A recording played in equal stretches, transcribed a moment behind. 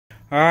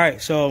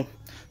Alright, so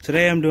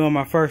today I'm doing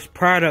my first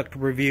product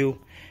review,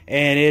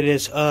 and it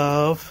is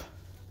of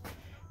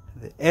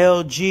the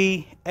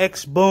LG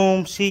X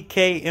Boom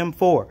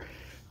CKM4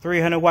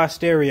 300 watt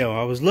stereo.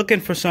 I was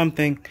looking for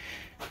something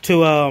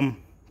to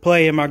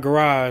play in my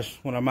garage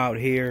when I'm out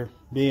here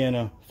being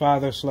a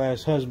father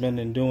slash husband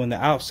and doing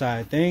the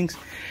outside things,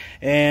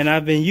 and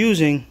I've been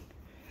using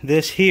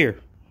this here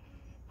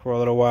for a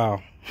little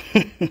while.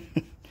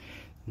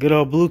 Good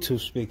old Bluetooth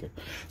speaker.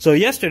 So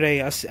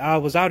yesterday I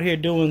was out here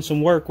doing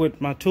some work with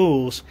my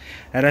tools,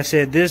 and I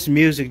said this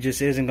music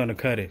just isn't going to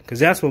cut it, because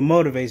that's what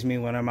motivates me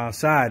when I'm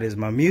outside, is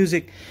my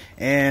music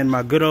and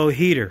my good old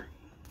heater.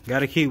 Got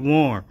to keep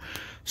warm.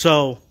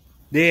 So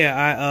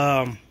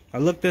yeah, I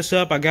looked this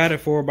up. I got it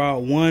for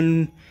about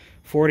 $149.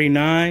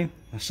 My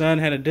son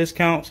had a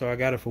discount, so I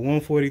got it for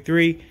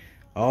 $143.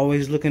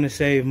 Always looking to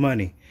save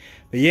money.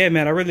 But yeah,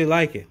 man, I really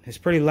like it. It's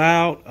pretty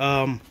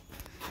loud.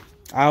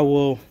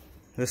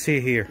 Let's see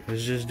here.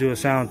 Let's just do a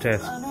sound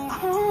test. Sounds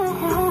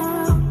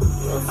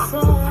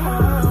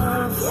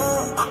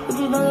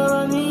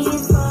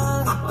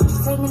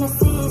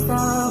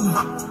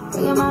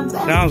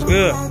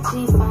good.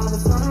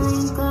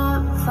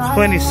 There's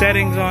plenty of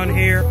settings on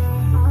here.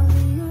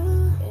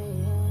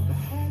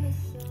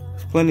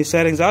 Plenty of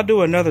settings. I'll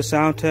do another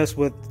sound test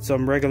with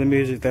some regular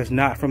music that's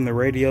not from the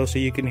radio so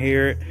you can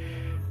hear it.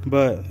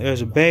 But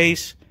there's a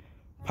bass,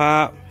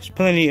 pop. There's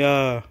plenty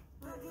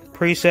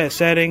preset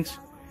settings.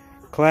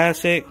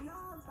 Classic,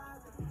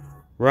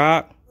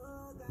 rock,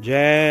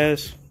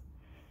 jazz.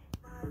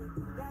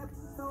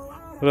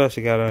 What else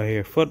you got on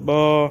here?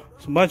 Football.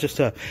 It's a bunch of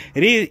stuff.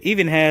 It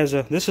even has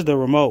a, this is the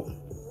remote.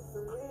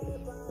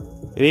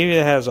 It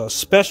even has a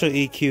special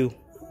EQ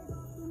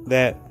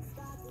that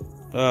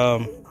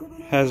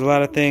has a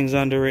lot of things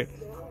under it.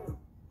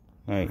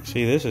 Like,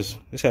 see, this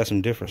has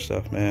some different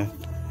stuff, man.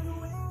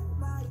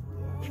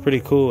 It's pretty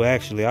cool,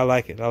 actually. I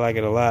like it. I like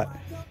it a lot.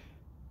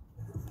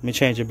 Let me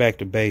change it back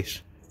to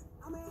bass.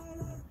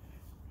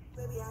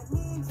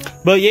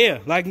 But yeah,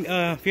 like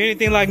if you're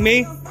anything like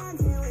me,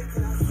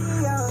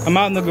 I'm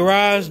out in the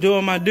garage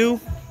doing my do.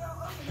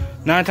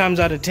 9 times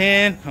out of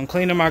 10, I'm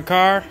cleaning my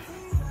car.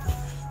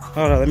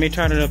 Hold on, let me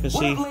turn it up and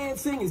see.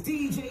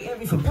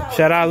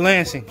 Shout out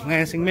Lansing,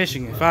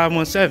 Michigan,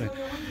 517.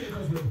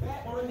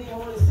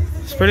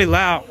 It's pretty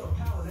loud.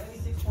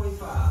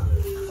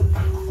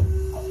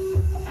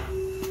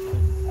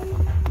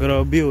 Good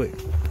old Buick.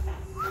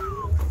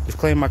 Just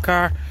clean my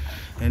car,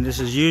 and this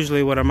is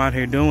usually what I'm out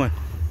here doing.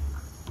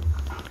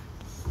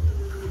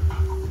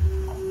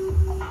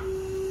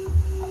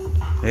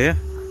 Yeah,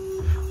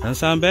 doesn't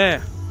sound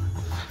bad.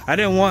 I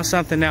didn't want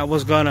something that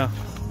was gonna,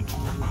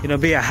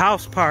 be a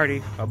house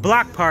party, a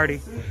block party.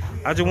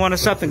 I just wanted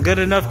something good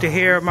enough to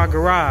hear in my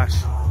garage.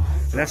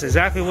 And that's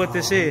exactly what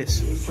this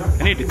is.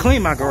 I need to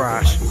clean my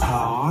garage. But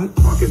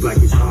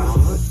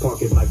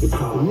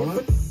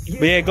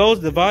yeah,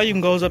 the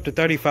volume goes up to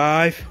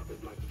 35.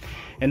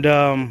 And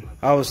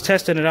I was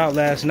testing it out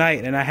last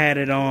night, and I had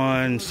it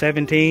on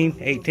 17,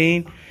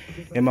 18.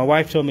 And my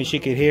wife told me she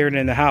could hear it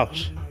in the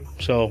house.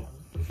 So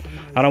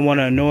I don't want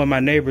to annoy my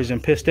neighbors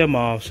and piss them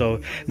off.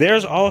 So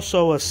there's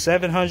also a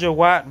 700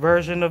 watt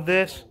version of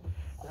this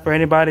for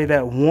anybody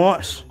that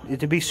wants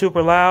it to be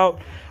super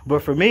loud.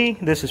 But for me,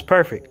 this is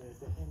perfect.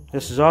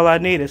 This is all I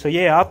needed. So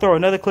yeah, I'll throw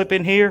another clip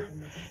in here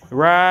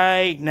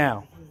right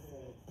now.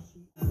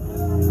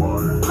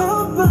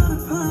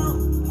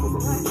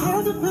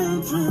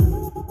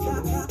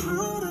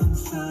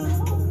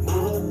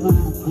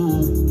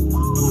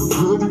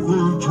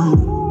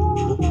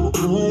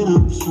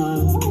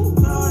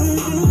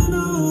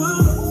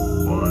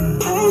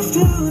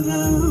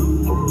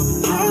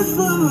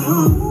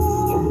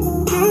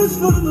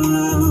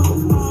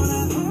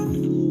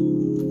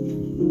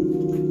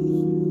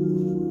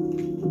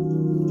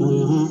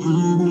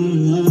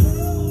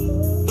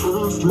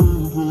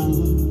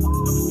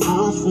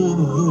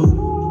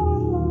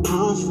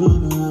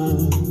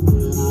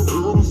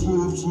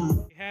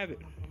 You have it.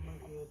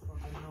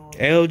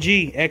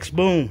 LG X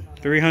Boom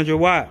 300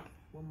 watt.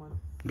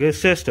 Good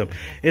system.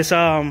 It's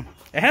it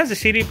has a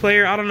CD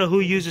player. I don't know who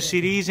uses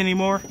CDs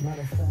anymore,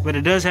 but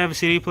it does have a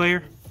CD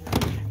player.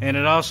 And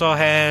it also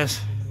has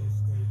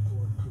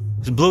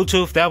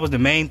Bluetooth. That was the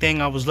main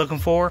thing I was looking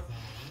for.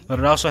 But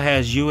it also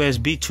has two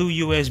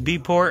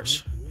USB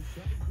ports.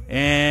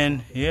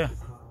 And yeah,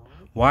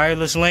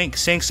 wireless link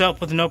syncs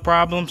up with no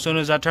problem. As soon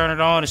as I turn it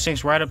on, it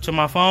syncs right up to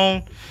my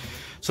phone.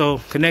 So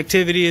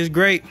connectivity is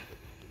great.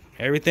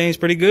 Everything's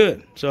pretty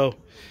good. So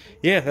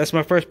yeah, that's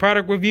my first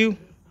product review.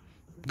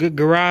 Good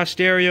garage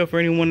stereo for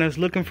anyone that's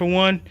looking for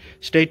one.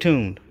 Stay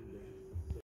tuned.